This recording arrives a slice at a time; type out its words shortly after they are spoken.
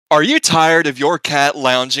Are you tired of your cat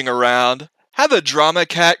lounging around? Have a drama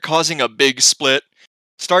cat causing a big split?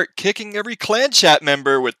 Start kicking every clan chat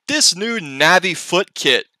member with this new Navi Foot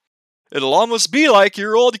Kit. It'll almost be like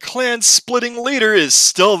your old clan splitting leader is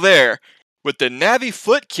still there. With the Navi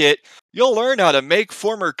Foot Kit, you'll learn how to make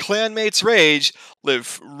former clanmates rage,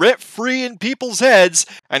 live rent-free in people's heads,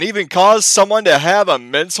 and even cause someone to have a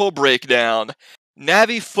mental breakdown.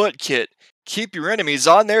 Navi Foot Kit. Keep your enemies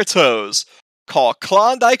on their toes. Call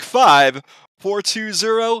Klondike 5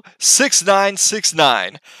 420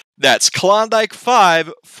 6969. That's Klondike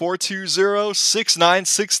 5 420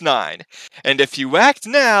 6969. And if you act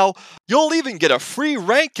now, you'll even get a free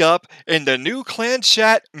rank up in the new clan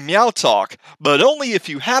chat Meow Talk, but only if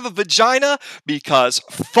you have a vagina, because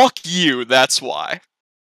fuck you, that's why.